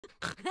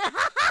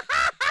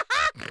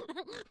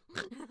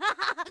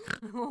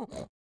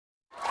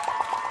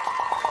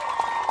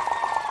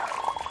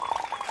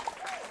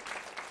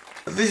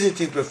A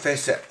visiting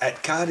professor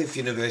at Cardiff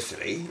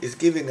University is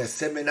giving a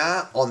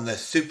seminar on the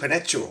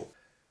supernatural.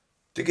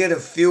 To get a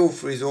feel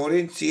for his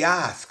audience, he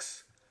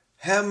asks,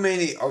 "How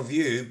many of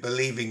you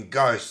believe in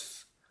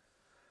ghosts?"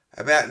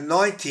 About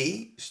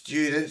 90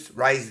 students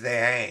raise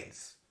their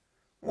hands.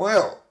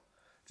 Well,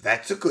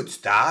 that's a good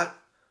start.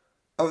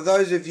 Of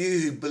those of you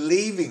who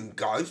believe in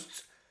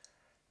ghosts,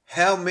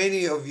 how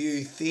many of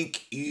you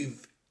think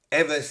you've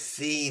ever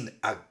seen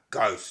a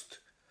ghost?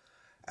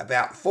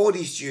 About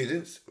 40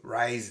 students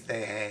raised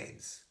their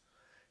hands.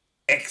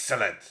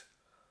 Excellent.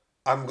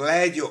 I'm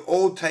glad you're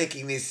all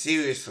taking this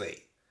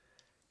seriously.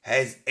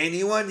 Has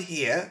anyone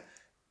here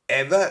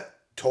ever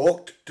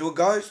talked to a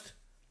ghost?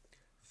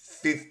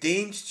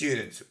 15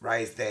 students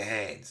raised their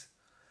hands.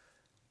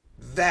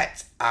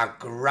 That's a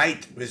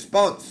great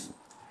response.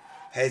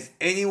 Has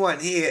anyone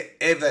here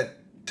ever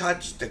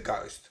touched a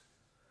ghost?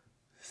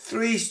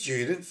 3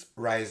 students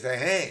raised their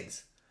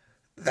hands.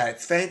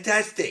 That's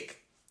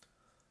fantastic.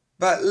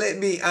 But let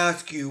me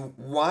ask you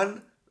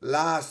one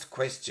last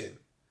question.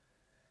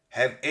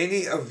 Have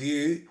any of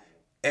you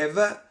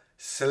ever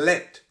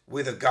slept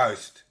with a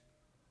ghost?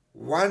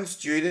 One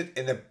student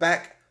in the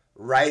back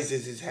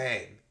raises his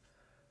hand.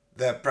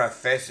 The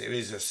professor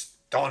is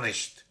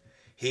astonished.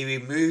 He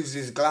removes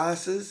his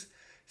glasses,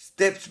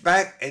 steps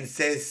back and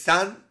says,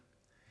 "Son,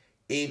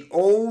 in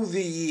all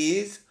the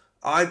years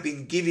I've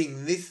been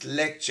giving this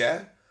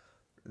lecture,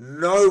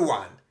 no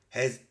one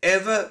has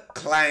ever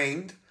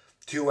claimed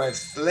to have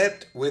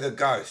slept with a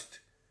ghost.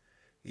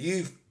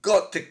 You've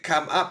got to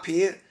come up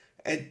here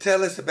and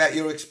tell us about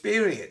your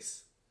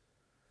experience."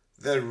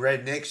 The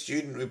redneck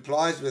student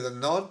replies with a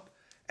nod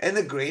and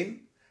a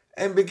grin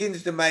and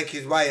begins to make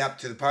his way up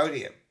to the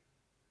podium.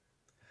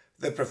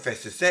 The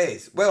professor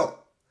says,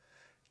 "Well,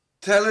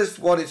 tell us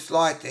what it's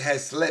like to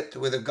have slept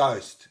with a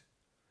ghost."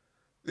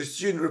 The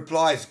student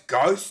replies,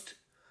 "Ghost?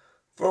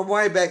 From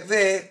way back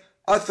there,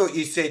 I thought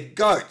you said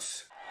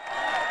goats."